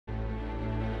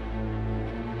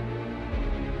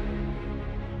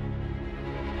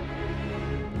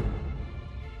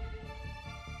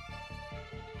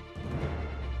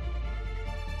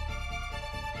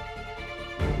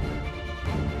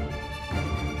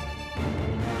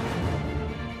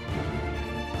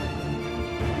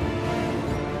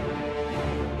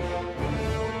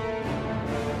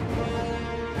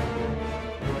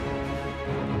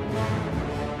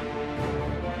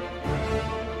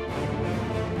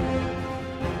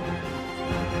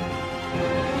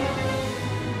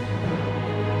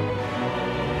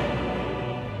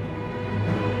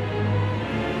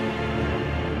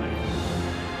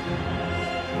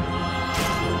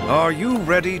Are you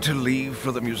ready to leave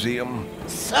for the museum?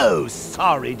 So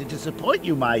sorry to disappoint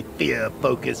you, my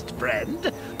fear-focused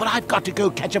friend, but I've got to go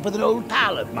catch up with an old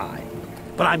pal of mine.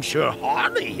 But I'm sure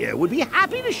Harley here would be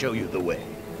happy to show you the way.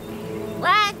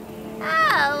 What?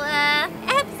 Oh,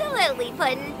 absolutely,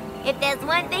 Puddin'. If there's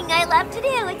one thing I love to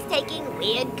do, it's taking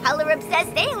weird,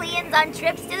 color-obsessed aliens on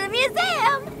trips to the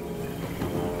museum.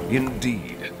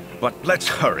 Indeed. But let's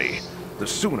hurry. The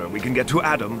sooner we can get to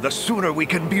Adam, the sooner we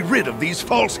can be rid of these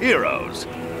false heroes.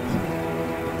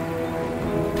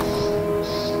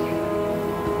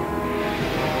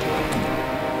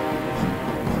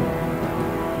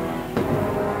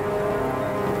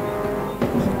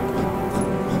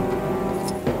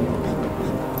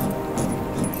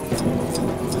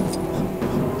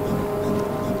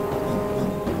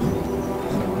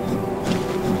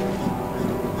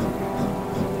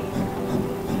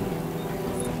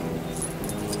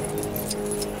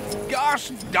 Gosh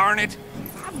darn it!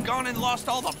 I've gone and lost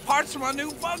all the parts from a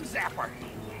new bug zapper.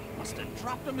 Must have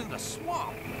dropped them in the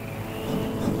swamp.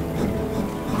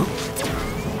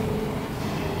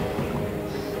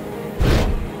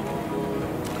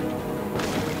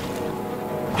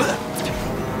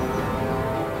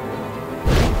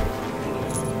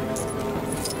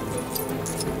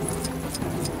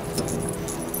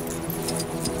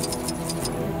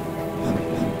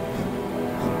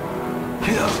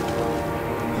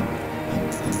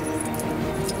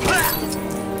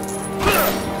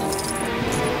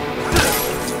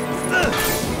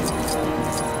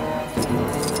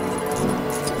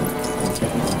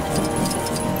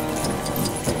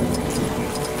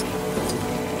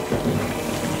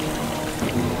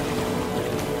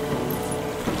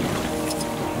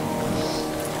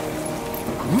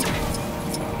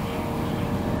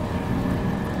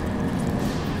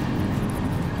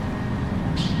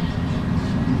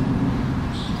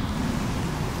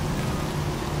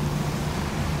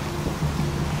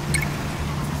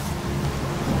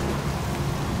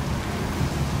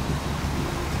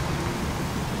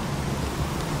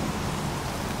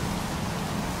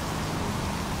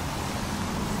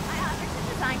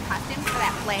 Costumes for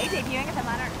that play debuting at the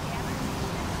Modern Theater.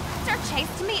 Sir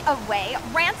chased me away,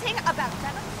 ranting about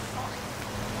Devin's story.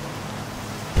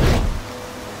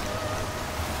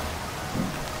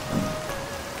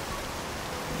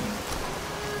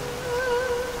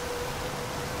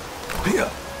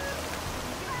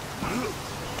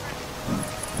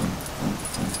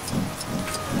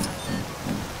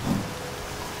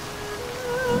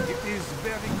 It is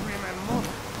very grim and morbid.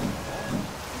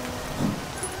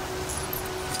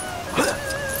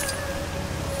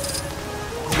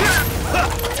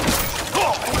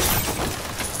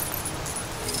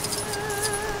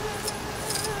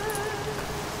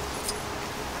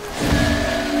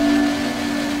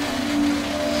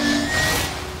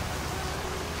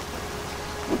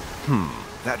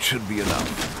 That should be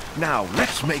enough. Now,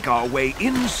 let's make our way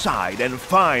inside and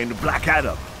find Black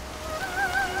Adam.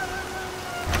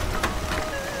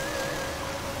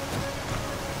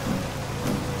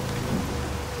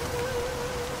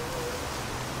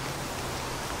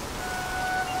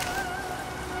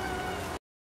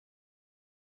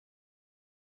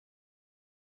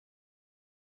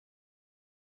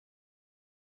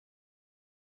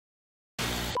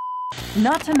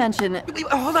 Not to mention...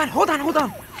 Hold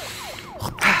on.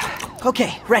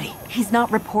 Okay, ready. He's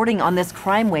not reporting on this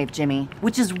crime wave, Jimmy,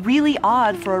 which is really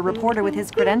odd for a reporter with his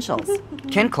credentials.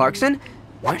 Ken Clarkson?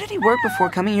 Where did he work before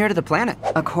coming here to the planet?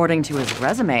 According to his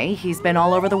resume, he's been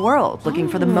all over the world looking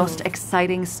for the most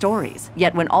exciting stories.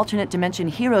 Yet when alternate dimension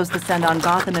heroes descend on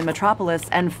Gotham and Metropolis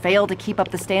and fail to keep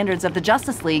up the standards of the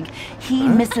Justice League, he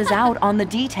misses out on the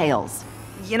details.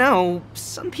 You know,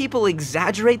 some people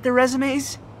exaggerate their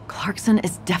resumes. Clarkson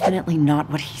is definitely not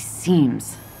what he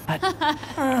seems. But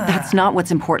that's not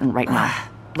what's important right now.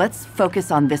 Let's focus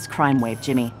on this crime wave,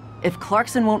 Jimmy. If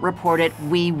Clarkson won't report it,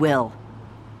 we will.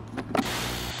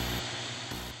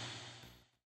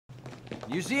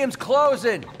 Museum's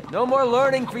closing. No more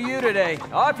learning for you today.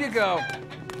 Off you go.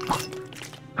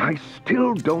 I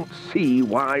still don't see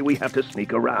why we have to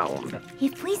sneak around.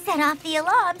 If we set off the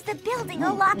alarms, the building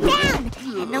will lock down,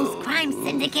 and those crime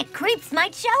syndicate creeps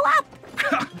might show up.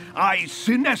 I,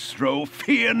 Senestro,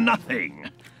 fear nothing.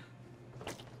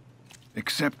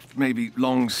 Except maybe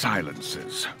long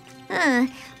silences. Well,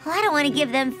 I don't want to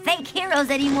give them fake heroes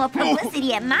any more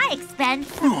publicity at my expense.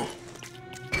 The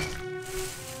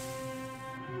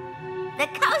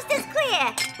coast is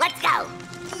clear. Let's go.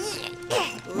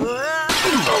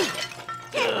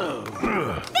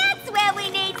 That's where we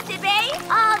need to be.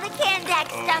 All the Kandak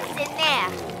stuff's in there.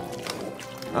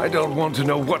 I don't want to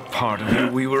know what part of you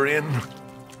we were in.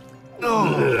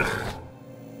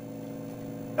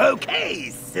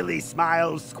 Okay, silly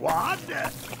smile squad.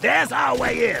 There's our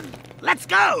way in. Let's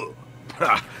go!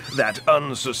 Ha! That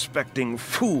unsuspecting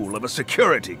fool of a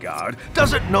security guard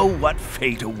doesn't know what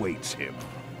fate awaits him.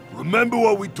 Remember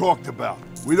what we talked about.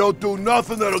 We don't do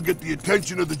nothing that'll get the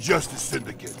attention of the Justice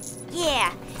Syndicate.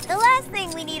 Yeah, the last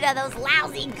thing we need are those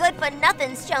lousy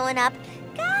good-for-nothings showing up.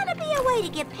 Gotta be a way to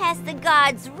get past the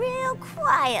guards real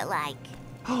quiet-like.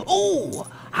 Oh,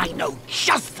 I know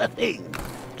just the thing.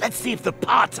 Let's see if the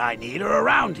parts I need are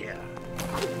around here.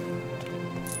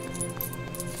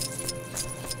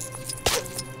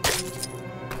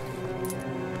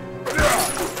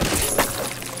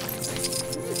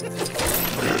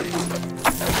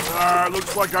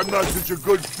 Looks like I'm not such a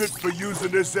good fit for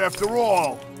using this after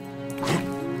all.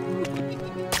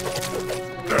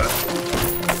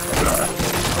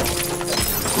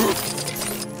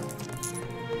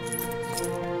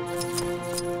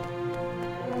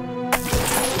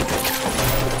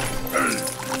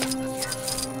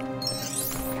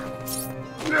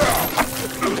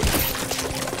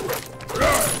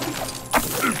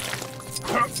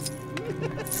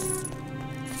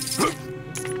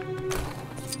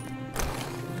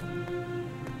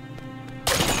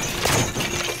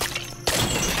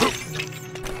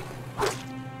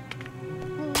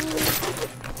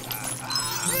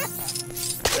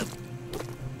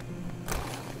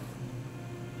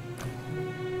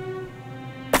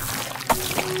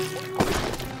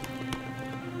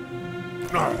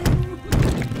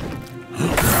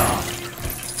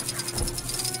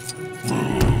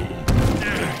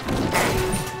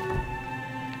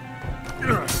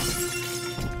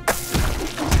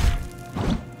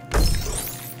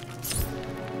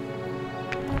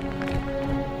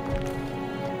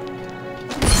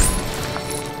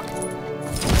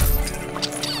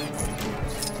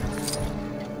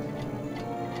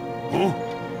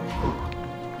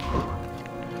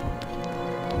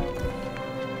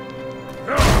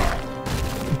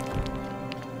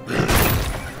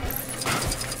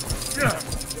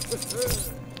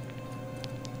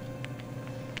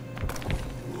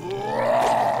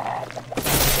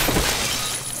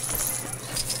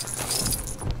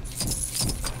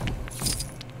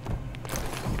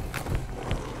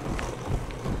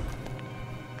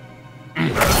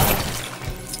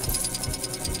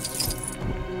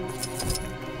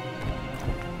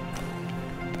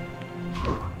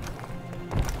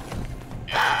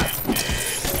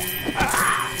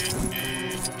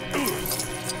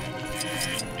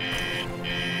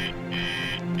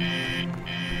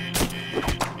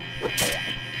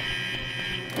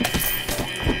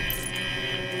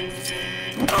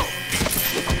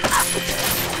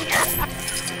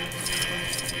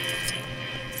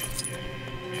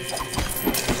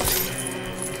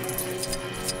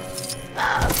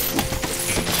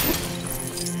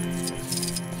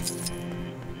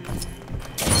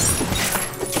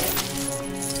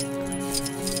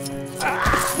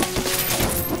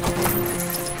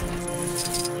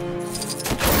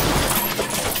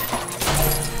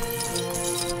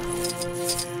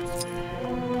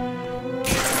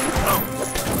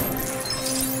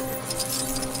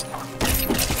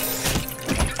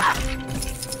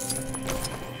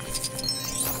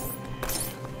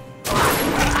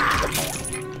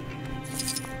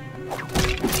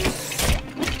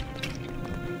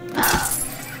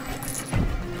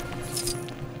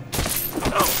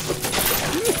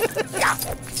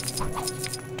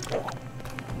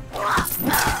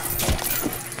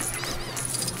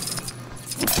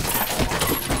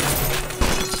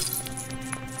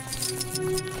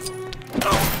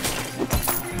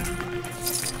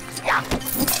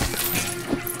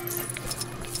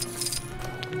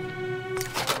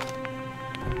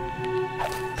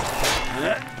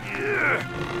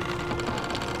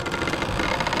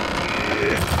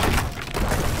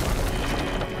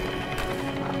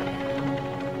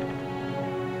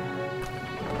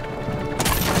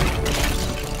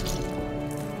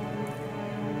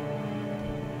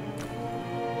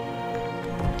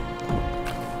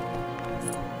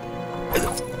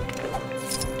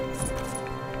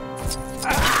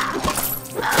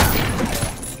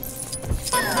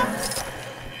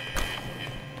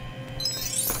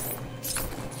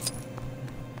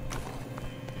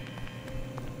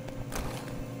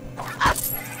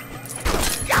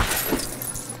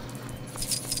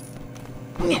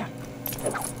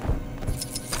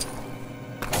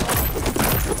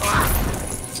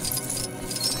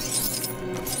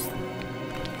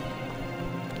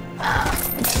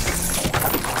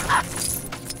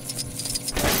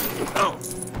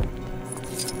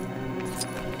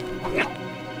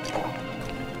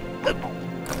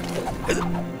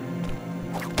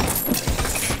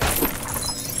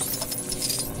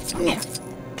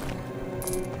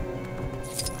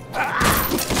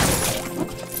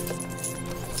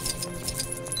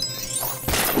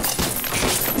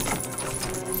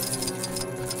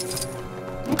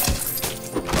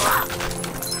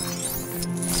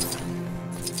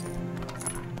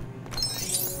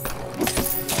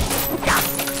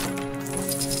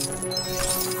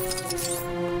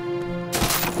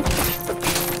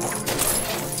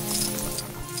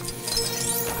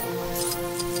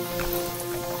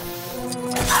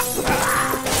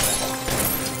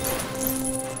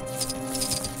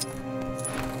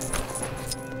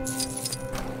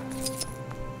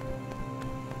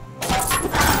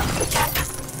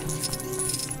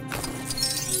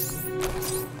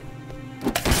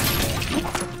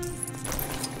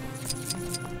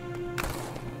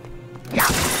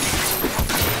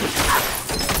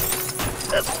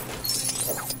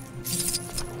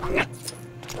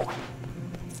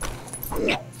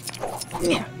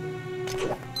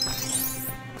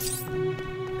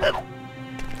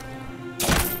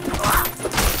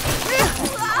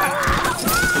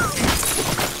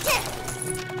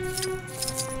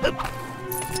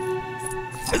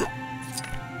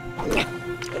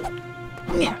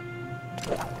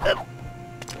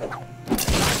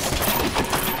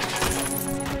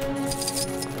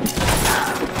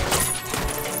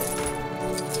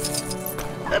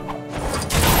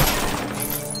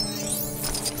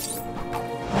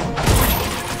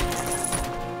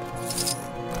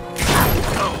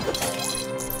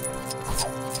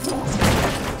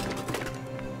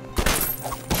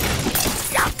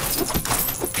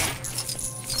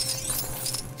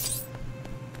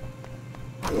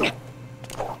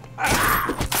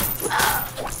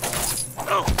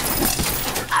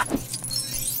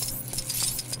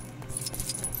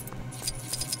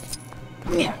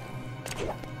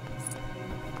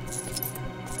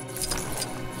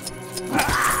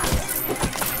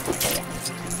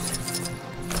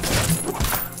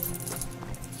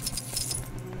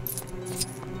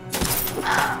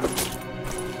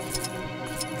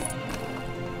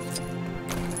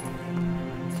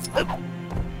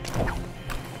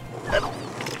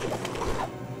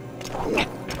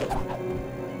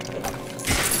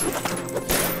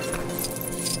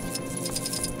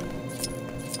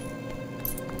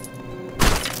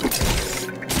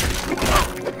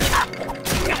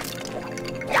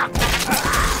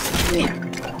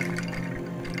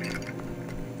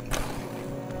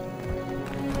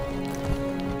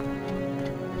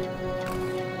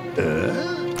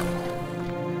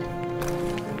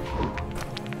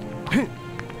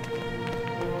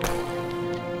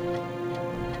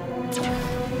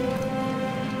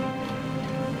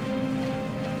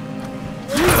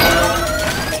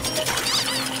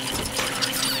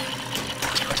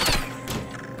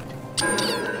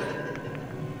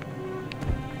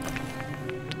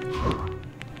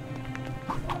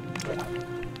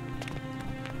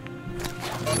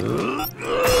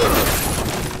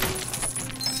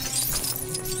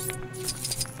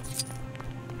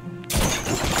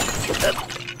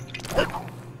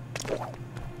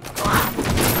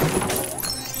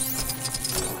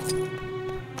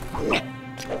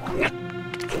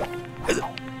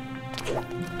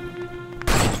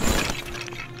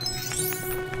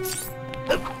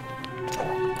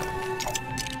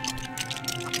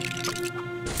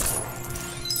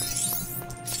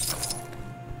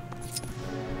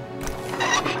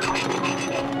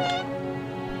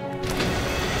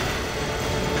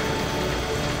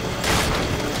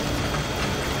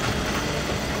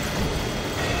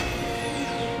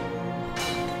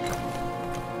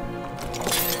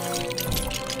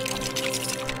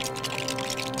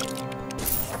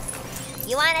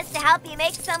 You want us to help you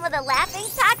make some of the laughing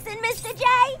toxin, Mr. J?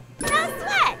 No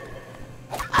sweat.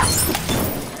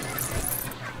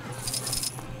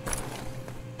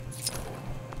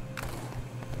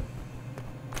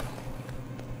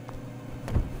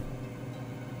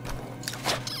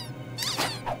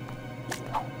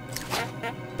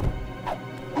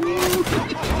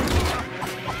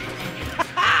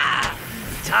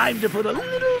 Time to put a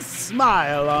little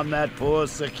smile on that poor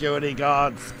security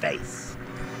guard's face.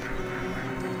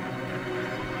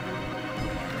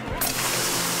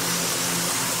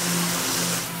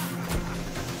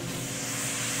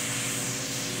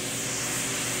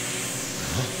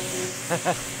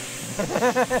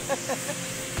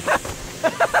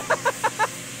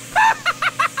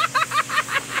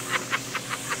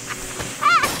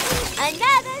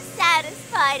 Another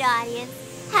satisfied audience.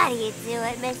 How do you do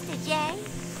it, Mr. J?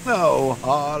 Oh,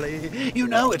 Harley, you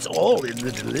know it's all in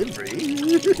the delivery.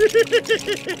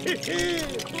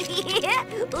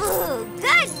 Ooh,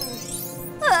 good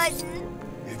pudding.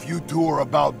 If you two are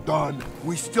about done,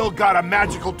 we still got a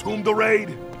magical tomb to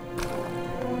raid?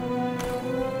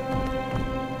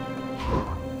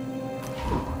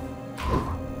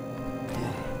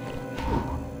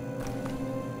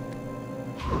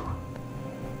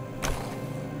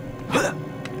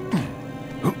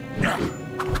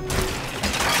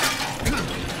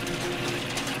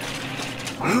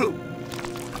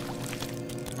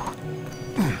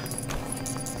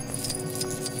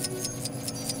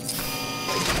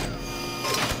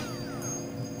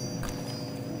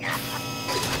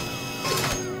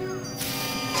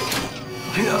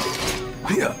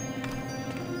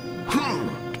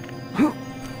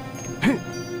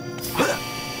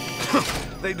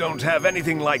 They don't have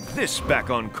anything like this back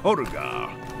on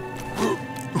Korugar.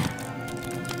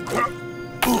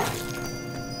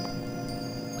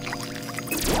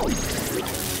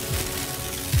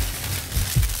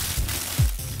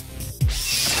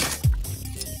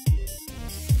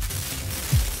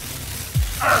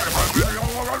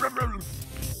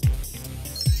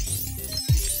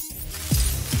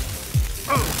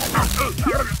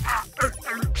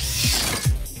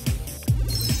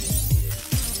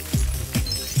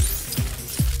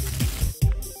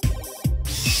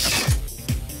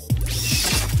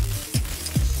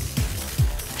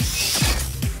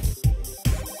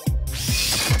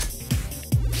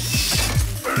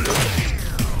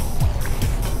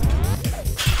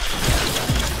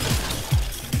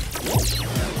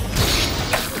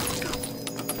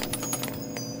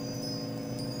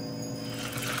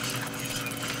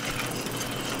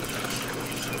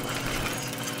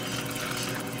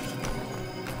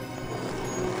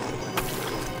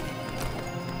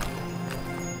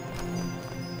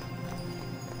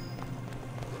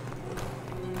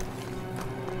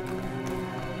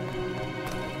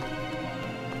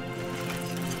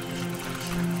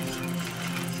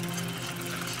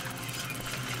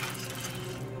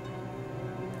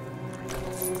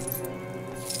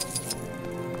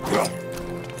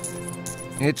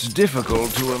 It's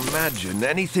difficult to imagine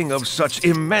anything of such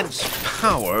immense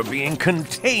power being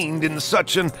contained in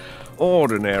such an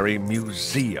ordinary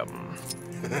museum.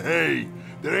 Hey,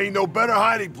 there ain't no better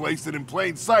hiding place than in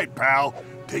plain sight, pal.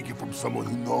 Take it from someone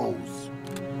who knows.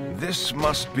 This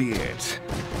must be it.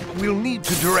 We'll need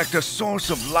to direct a source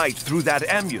of light through that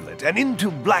amulet and into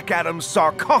Black Adam's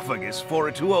sarcophagus for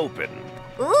it to open.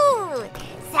 Ooh,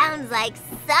 sounds like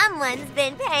someone's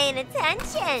been paying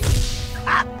attention.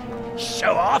 Ah,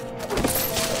 show off.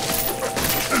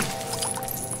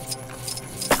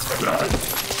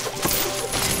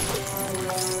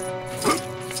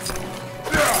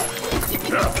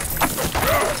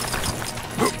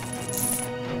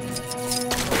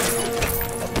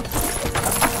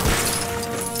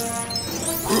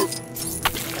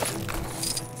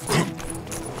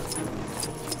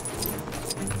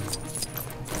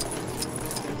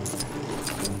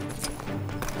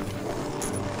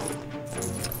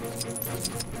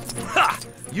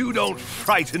 You don't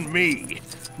frighten me.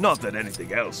 Not that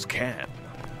anything else can.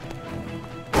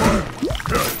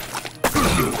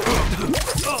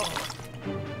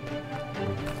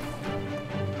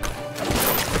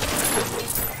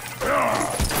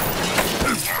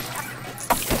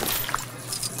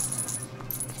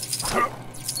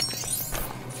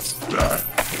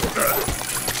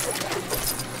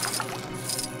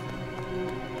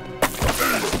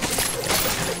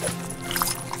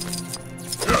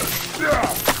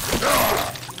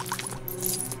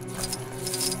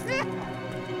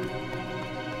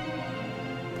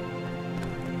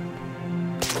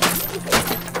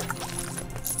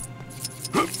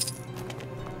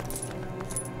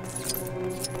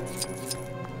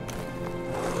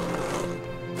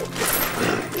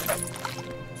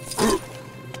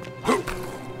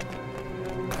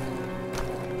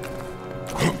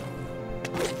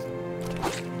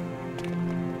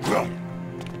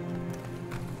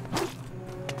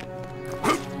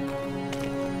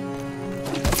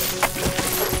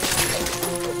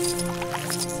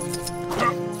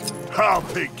 I'll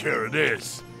take care of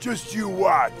this. Just you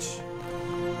watch.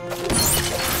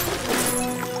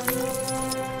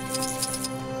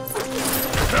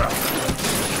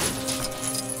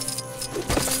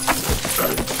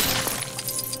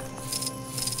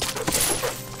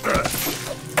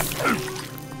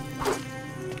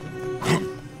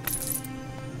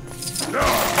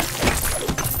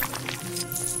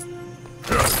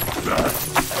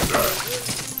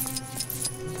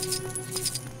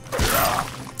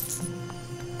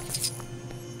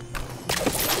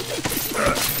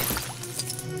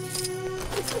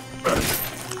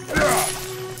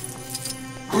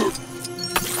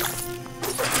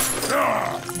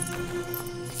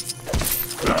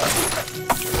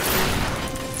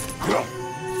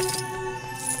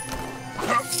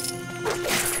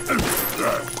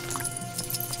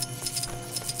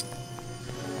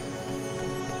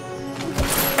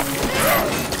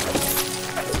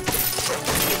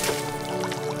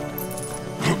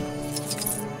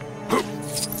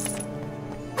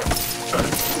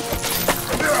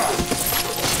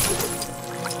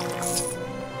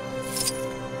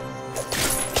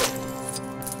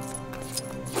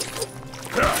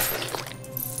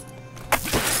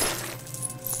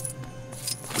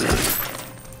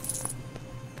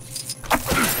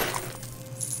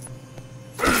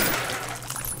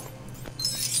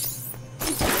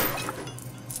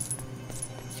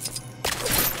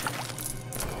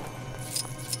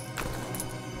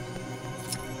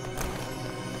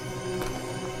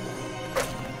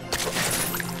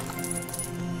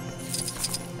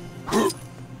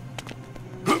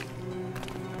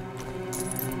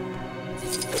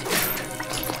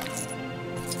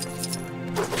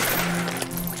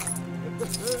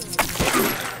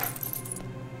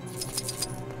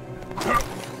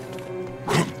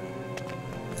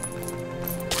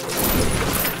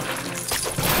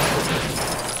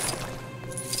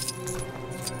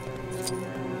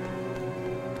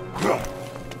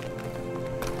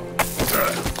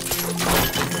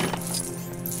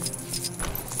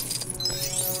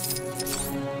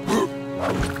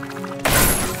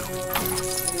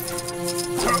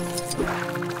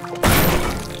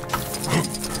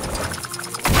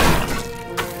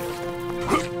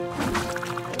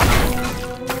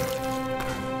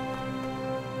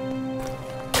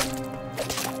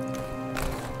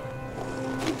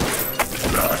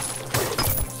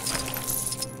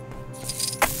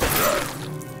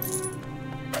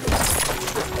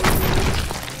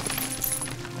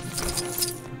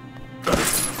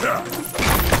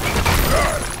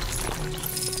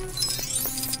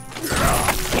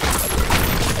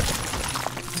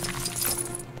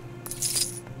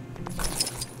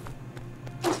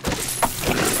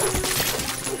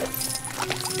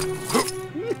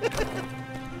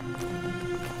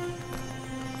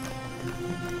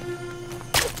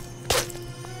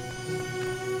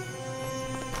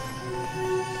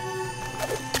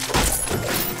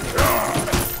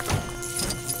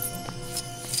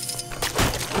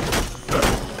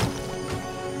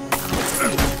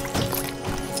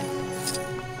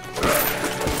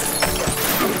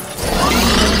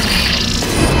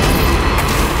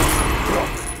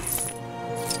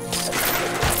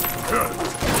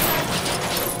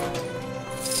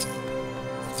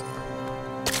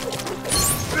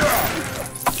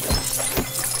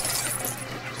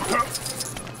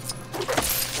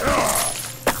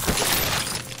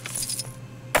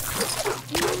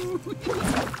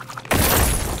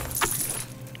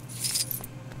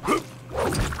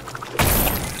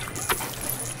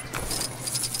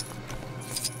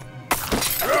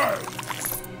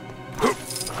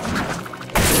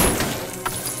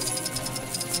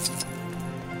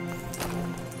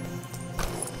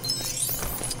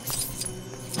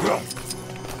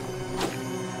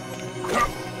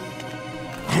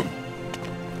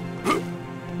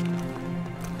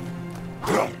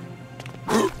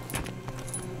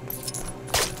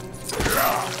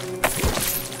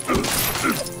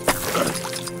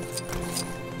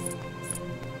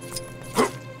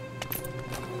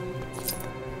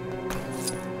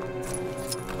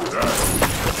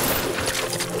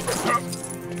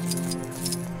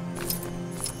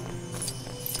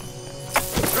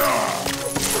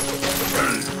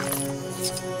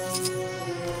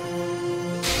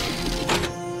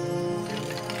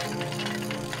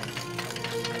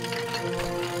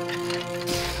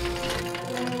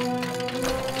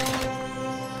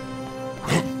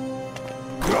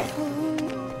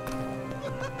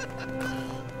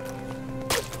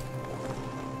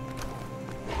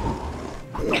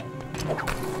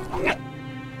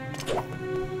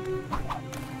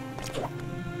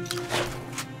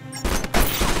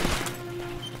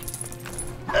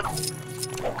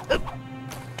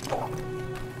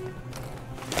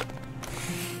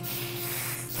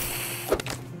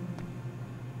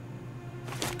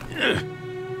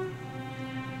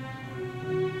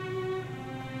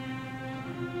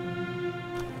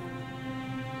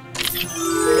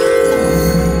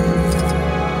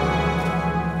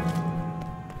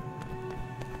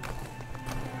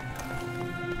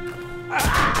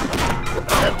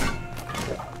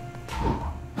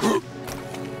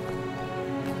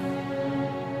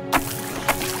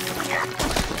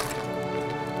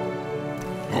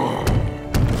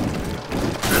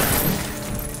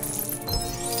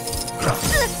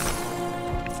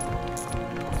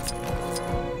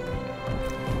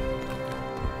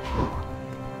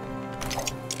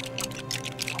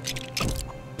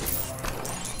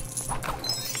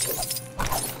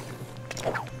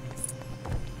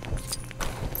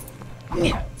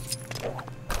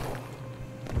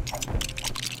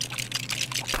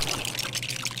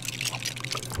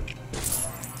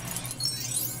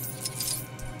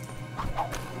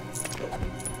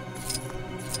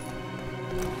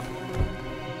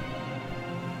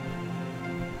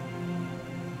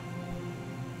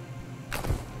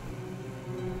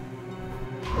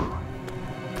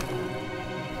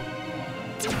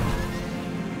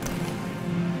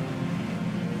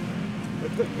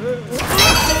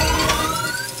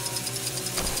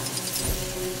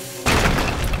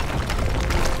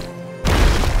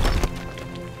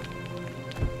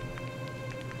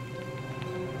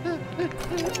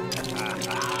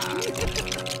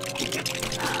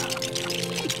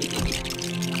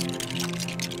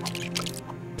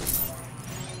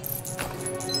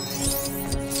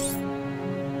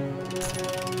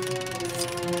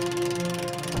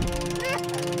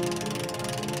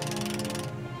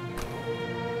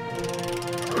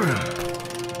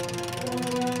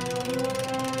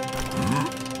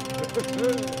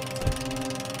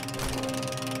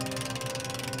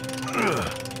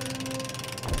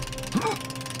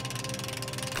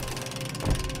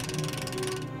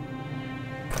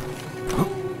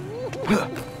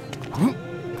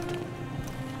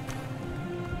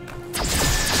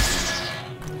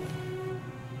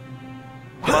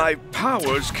 My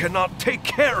powers cannot take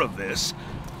care of this.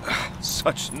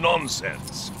 Such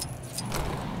nonsense.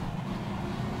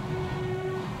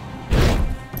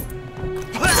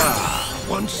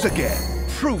 Once again,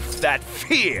 proof that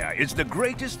fear is the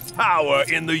greatest power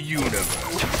in the universe.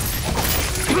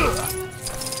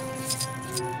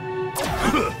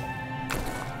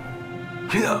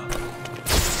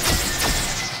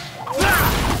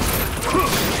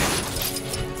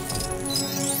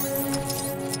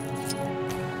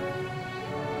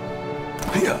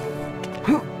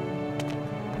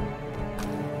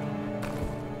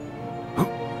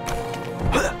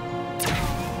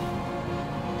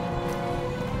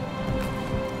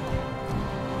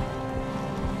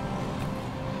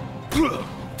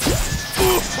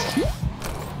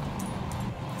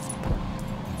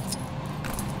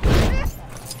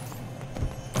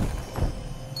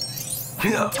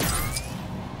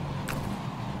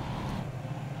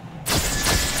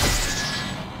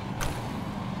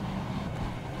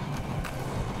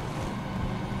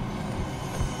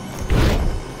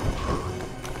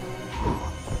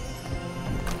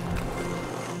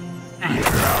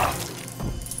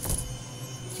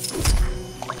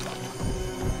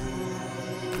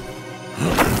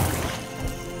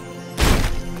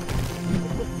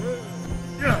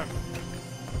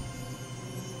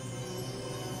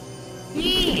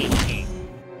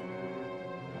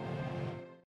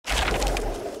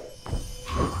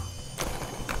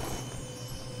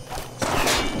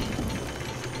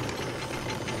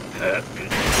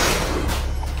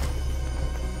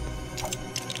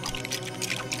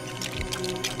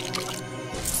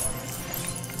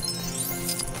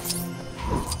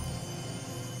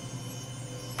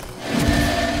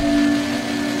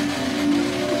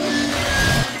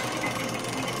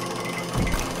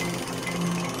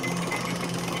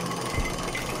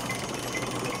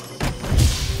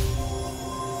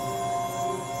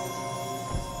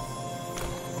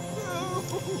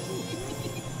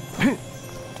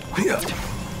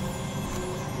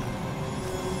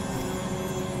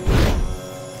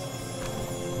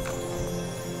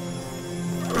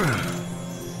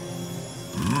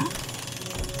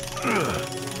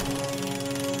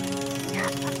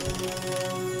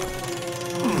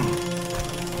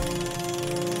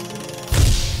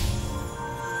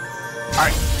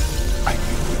 I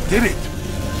did it!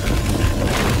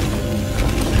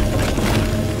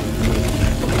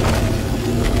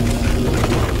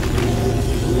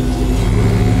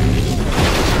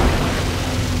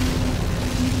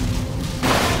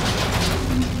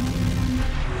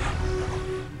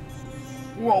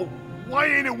 Whoa, why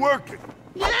ain't it working?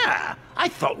 Yeah, I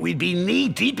thought we'd be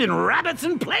knee-deep in rabbits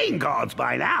and playing cards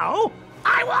by now.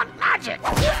 I want magic!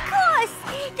 Of course!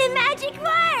 The magic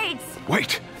words!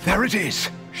 Wait, there it is.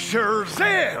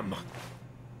 Shazam!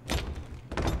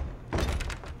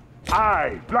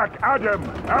 I, Black Adam,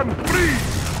 am free!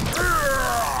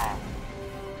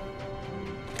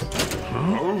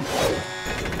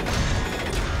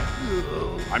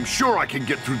 I'm sure I can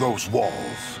get through those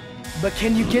walls. But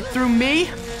can you get through me?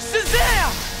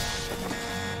 Shazam!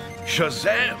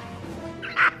 Shazam!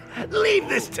 Leave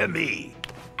this to me.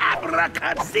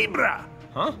 Abracadabra.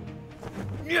 Huh?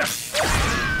 Yes!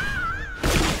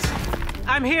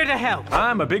 I'm here to help.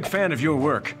 I'm a big fan of your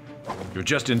work. You're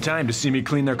just in time to see me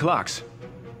clean their clocks.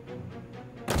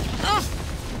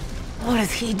 What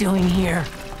is he doing here?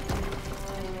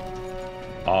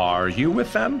 Are you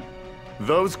with them?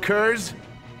 Those curs?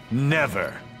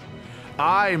 Never.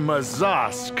 I,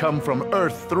 Mazas, come from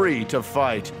Earth 3 to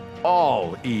fight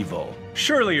all evil.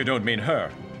 Surely you don't mean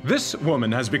her. This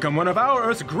woman has become one of our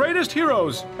Earth's greatest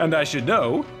heroes, and I should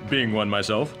know, being one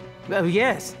myself. Oh,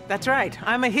 yes, that's right.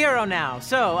 I'm a hero now.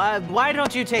 So, why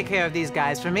don't you take care of these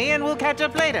guys for me and we'll catch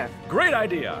up later? Great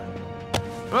idea.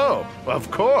 Oh, of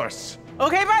course.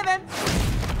 Okay, bye then.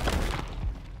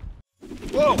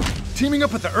 Whoa! Teaming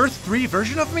up with the Earth 3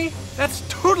 version of me? That's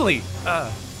totally,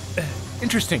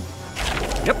 interesting.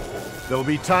 Yep. There'll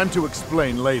be time to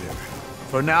explain later.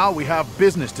 For now, we have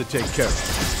business to take care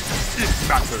of. It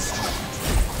matters not.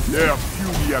 Their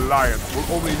puny alliance will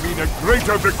only mean a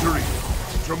greater victory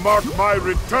to mark my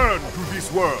return to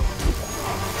this world.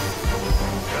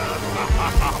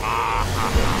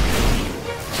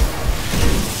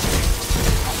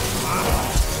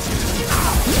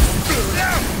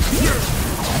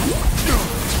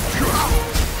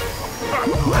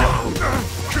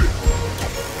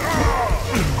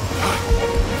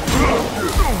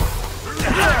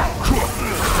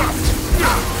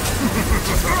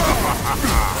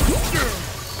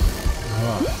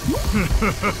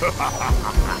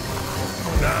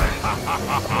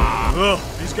 Ugh,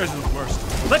 these guys are the worst.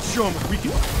 Let's show them what we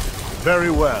can do. Very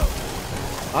well.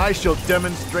 I shall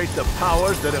demonstrate the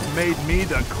powers that have made me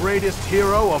the greatest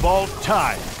hero of all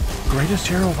time. Greatest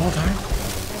hero of all time?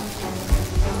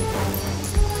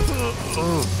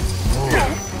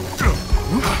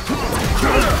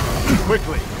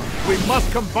 Quickly, we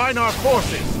must combine our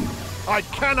forces. I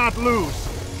cannot lose.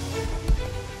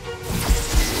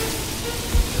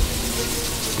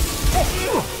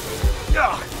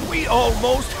 We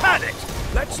almost had it!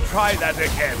 Let's try that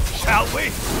again, shall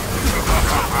we?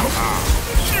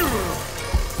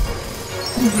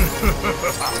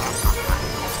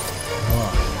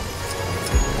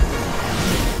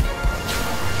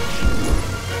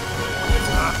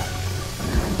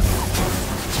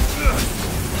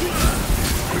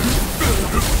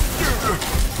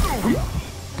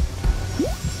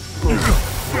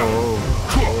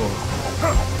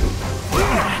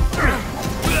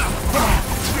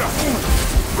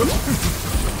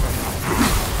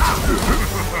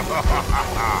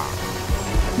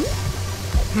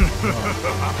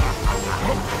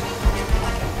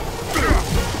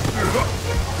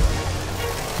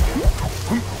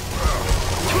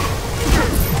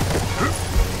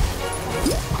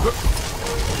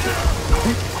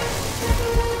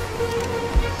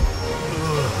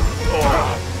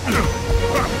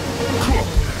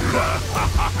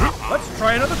 Let's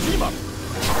try another team up.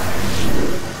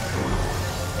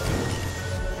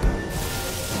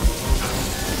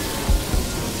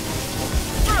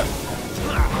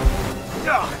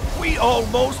 We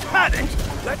almost had it!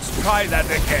 Let's try that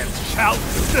again, shall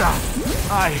we?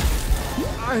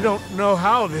 I don't know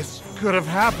how this could have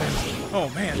happened. Oh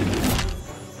man.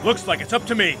 Looks like it's up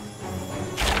to me.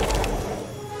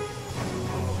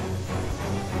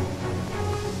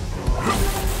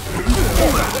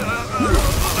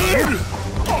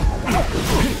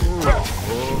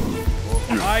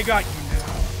 I got you now.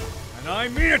 And I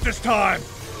mean it this time.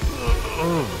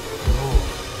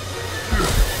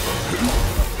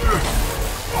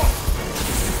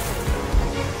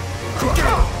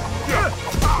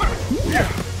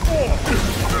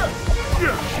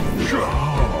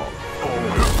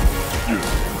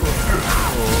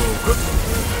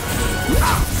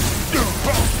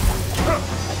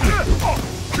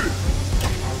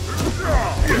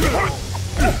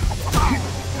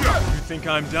 You think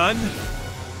I'm done?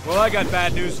 Well, I got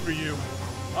bad news for you.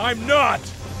 I'm not!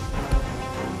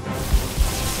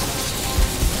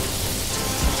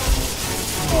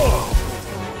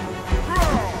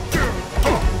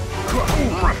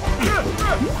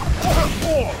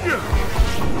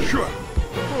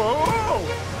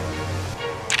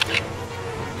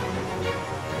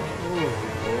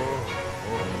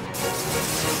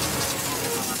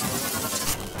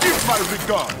 Give my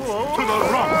regard to the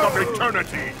wrongs of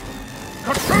eternity.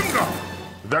 Katunga!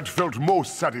 That felt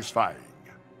most satisfying.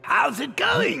 How's it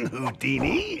going,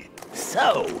 Houdini?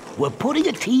 So, we're putting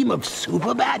a team of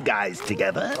super bad guys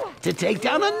together to take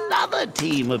down another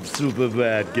team of super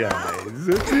bad guys.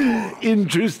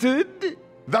 Interested?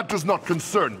 That does not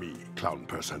concern me, clown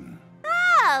person.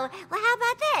 Oh, well, how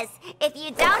about this? If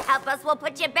you don't help us, we'll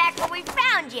put you back where we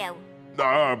found you.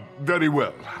 Very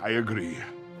well, I agree.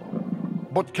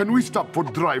 But can we stop for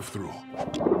drive-thru?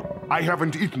 I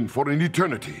haven't eaten for an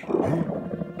eternity.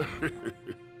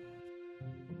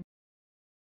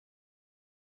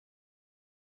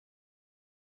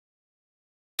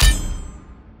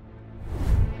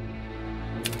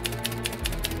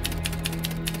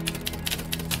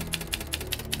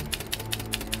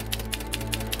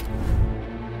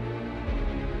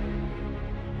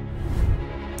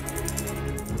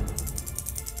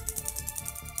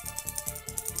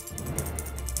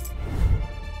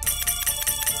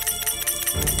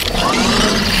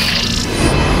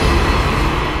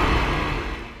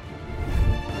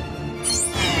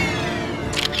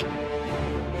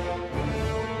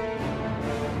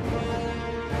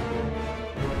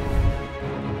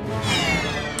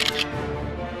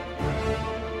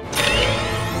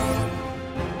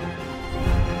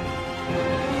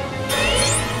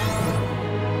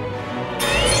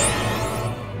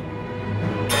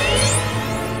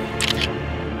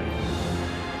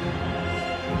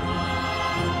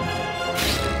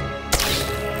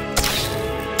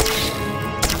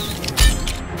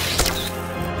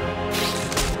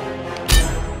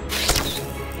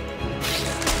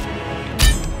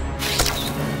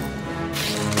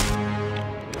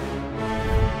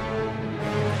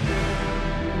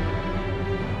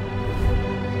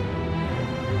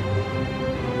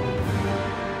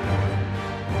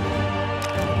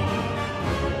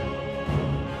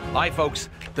 Hi, folks.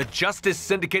 The Justice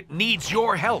Syndicate needs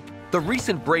your help. The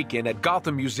recent break-in at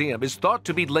Gotham Museum is thought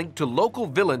to be linked to local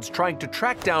villains trying to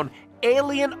track down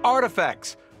alien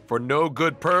artifacts. For no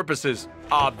good purposes,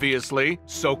 obviously.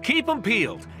 So keep them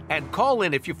peeled and call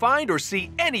in if you find or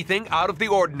see anything out of the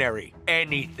ordinary.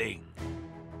 Anything.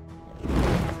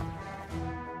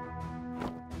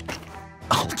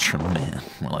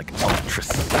 Ultraman, more like ultra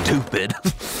stupid.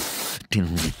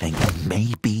 Didn't we think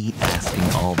maybe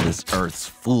asking all this Earth's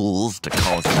fools to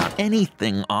call us out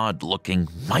anything odd-looking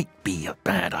might be a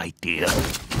bad idea?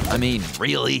 I mean,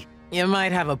 really? You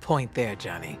might have a point there,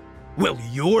 Johnny. Well,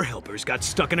 your helpers got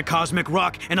stuck in a cosmic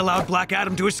rock and allowed Black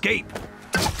Adam to escape.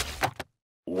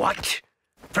 What?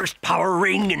 First power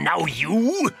ring and now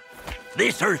you?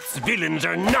 This Earth's villains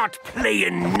are not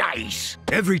playing nice.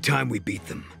 Every time we beat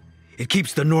them, it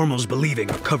keeps the normals believing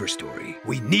our cover story.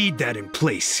 We need that in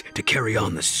place to carry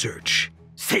on the search.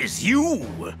 Says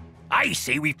you. I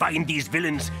say we find these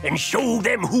villains and show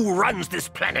them who runs this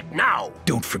planet now.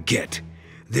 Don't forget,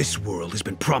 this world has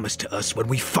been promised to us when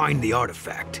we find the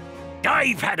artifact.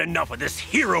 I've had enough of this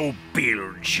hero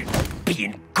bilge.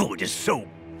 Being good is so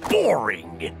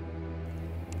boring.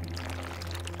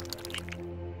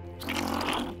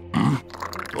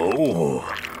 Oh,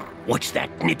 what's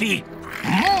that, Nippy?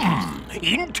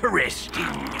 Interesting.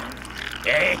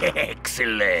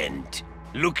 Excellent.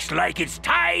 Looks like it's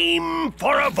time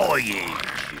for a voyage.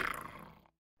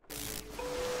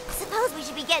 Suppose we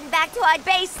should be getting back to our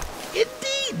base.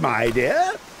 Indeed, my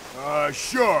dear.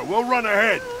 Sure. We'll run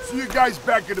ahead. See you guys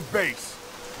back at the base.